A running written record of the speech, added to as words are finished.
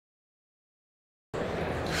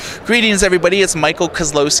Greetings everybody, it's Michael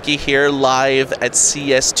Kozlowski here live at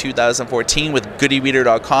CES 2014 with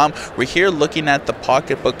GoodyReader.com. We're here looking at the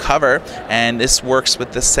pocketbook cover, and this works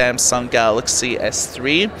with the Samsung Galaxy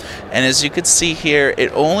S3. And as you can see here,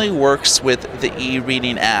 it only works with the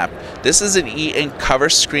e-reading app. This is an e-ink cover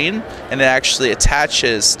screen, and it actually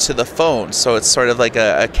attaches to the phone, so it's sort of like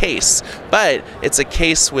a case, but it's a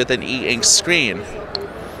case with an e-ink screen.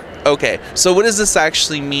 Okay, so what does this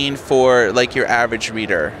actually mean for like your average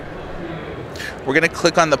reader? We're going to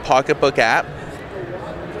click on the Pocketbook app.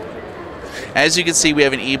 As you can see, we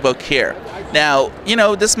have an ebook here. Now, you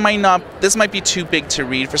know, this might be too big to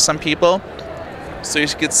read for some people. So you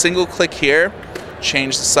can single click here,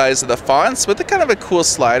 change the size of the fonts with a kind of a cool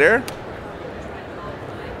slider,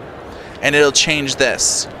 and it'll change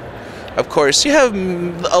this. Of course, you have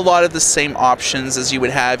a lot of the same options as you would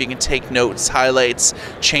have. You can take notes, highlights,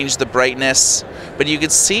 change the brightness. But you can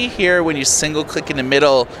see here when you single click in the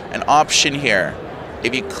middle, an option here.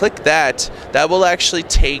 If you click that, that will actually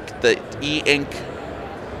take the e-ink,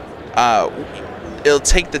 it'll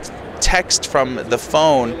take the text from the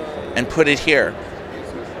phone and put it here.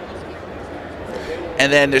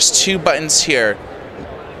 And then there's two buttons here,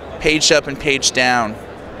 page up and page down.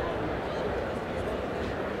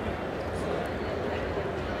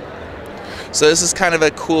 So this is kind of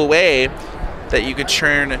a cool way that you could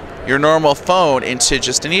turn your normal phone into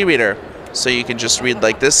just an e-reader. So you can just read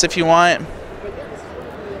like this if you want.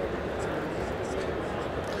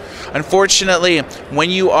 Unfortunately, when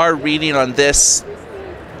you are reading on this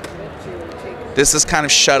is kind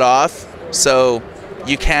of shut off, so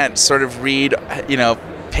you can't sort of read, you know,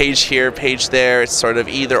 page here, page there. It's sort of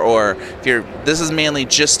either or. This is mainly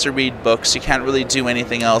just to read books. You can't really do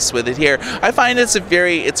anything else with it here. I find it's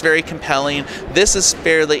very compelling. This is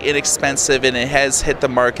fairly inexpensive, and it has hit the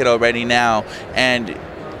market already now. And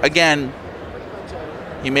again,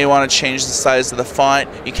 you may want to change the size of the font.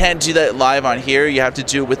 You can't do that live on here. You have to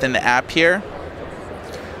do it within the app here.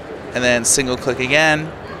 And then single click again,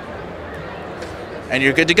 and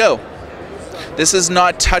you're good to go. This is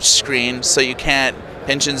not touch screen, so you can't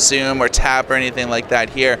pinch and zoom or tap or anything like that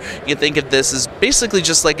here. You can think of this as basically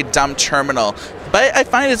just like a dumb terminal. But I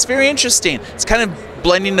find it's very interesting. It's kind of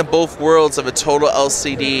blending the both worlds of a total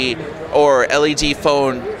LCD or LED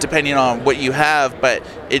phone, depending on what you have. But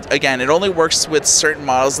again, it only works with certain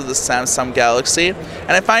models of the Samsung Galaxy,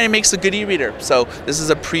 and I find it makes a good e-reader. So this is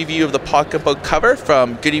a preview of the Pocketbook cover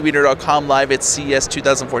from GoodyReader.com live at CES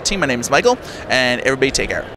 2014. My name is Michael, and everybody take care.